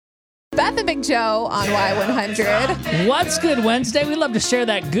Beth and Big Joe on Y100. What's good Wednesday? We love to share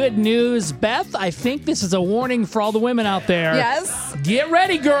that good news. Beth, I think this is a warning for all the women out there. Yes. Get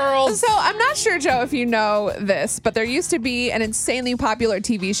ready, girls. So I'm not sure, Joe, if you know this, but there used to be an insanely popular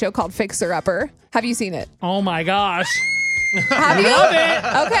TV show called Fixer Upper. Have you seen it? Oh my gosh. Have you? Love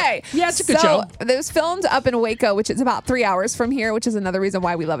it. Okay. Yeah, it's a good show. It was filmed up in Waco, which is about 3 hours from here, which is another reason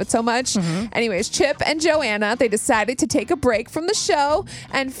why we love it so much. Anyways, Chip and Joanna, they decided to take a break from the show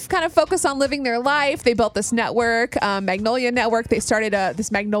and kind of focus on living their life. They built this network, Magnolia Network. They started this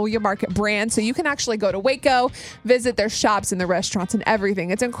Magnolia Market brand. So you can actually go to Waco, visit their shops and the restaurants and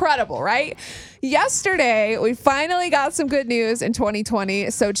everything. It's incredible, right? Yesterday, we finally got some good news in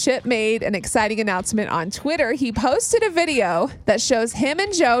 2020. So Chip made an exciting announcement on Twitter. He posted a video that shows him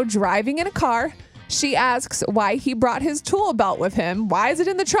and Joe driving in a car. She asks why he brought his tool belt with him. Why is it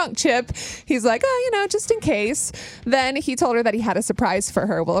in the trunk, Chip? He's like, just in case. Then he told her that he had a surprise for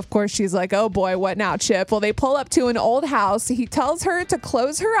her. Well, of course, she's like, oh boy, what now, Chip? Well, they pull up to an old house. He tells her to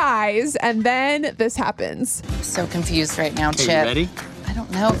close her eyes, and then this happens. So confused right now, Chip. Are you ready? I don't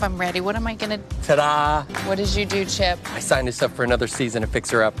know if I'm ready. What am I gonna... Ta-da! What did you do, Chip? I signed us up for another season of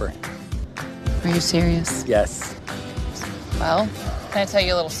Fixer Upper. Are you serious? Yes. Well, can I tell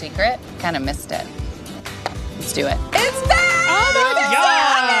you a little secret? Kind of missed it. Let's do it. It's back! Oh my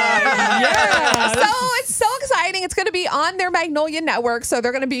God! Yeah! So it's so exciting. It's going to be on their Magnolia Network, so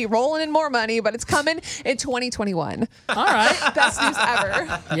they're going to be rolling in more money, but it's coming in 2021. All right. Best news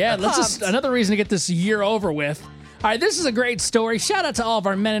ever. Yeah, another reason to get this year over with. All right, this is a great story. Shout out to all of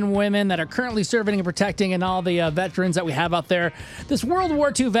our men and women that are currently serving and protecting and all the veterans that we have out there. This World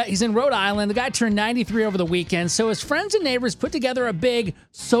War II vet, he's in Rhode Island. The guy turned 93 over the weekend, so his friends and neighbors put together a big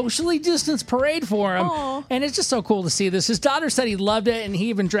socially distanced parade for him. Aww. And it's just so cool to see this. His daughter said he loved it, and he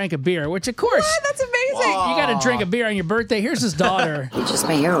even drank a beer, which, of course, What? That's amazing. you got to drink a beer on your birthday. Here's his daughter. He's just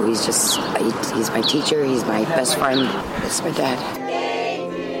my hero. He's my teacher. He's my best friend. It's my dad.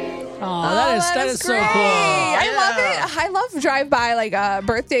 Oh, that is so great. cool. I love it. I love drive-by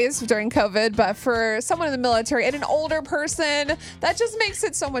birthdays during COVID, but for someone in the military and an older person, that just makes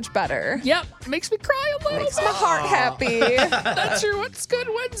it so much better. Yep, makes me cry a little Makes bit. my heart happy. That's your What's Good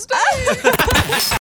Wednesday.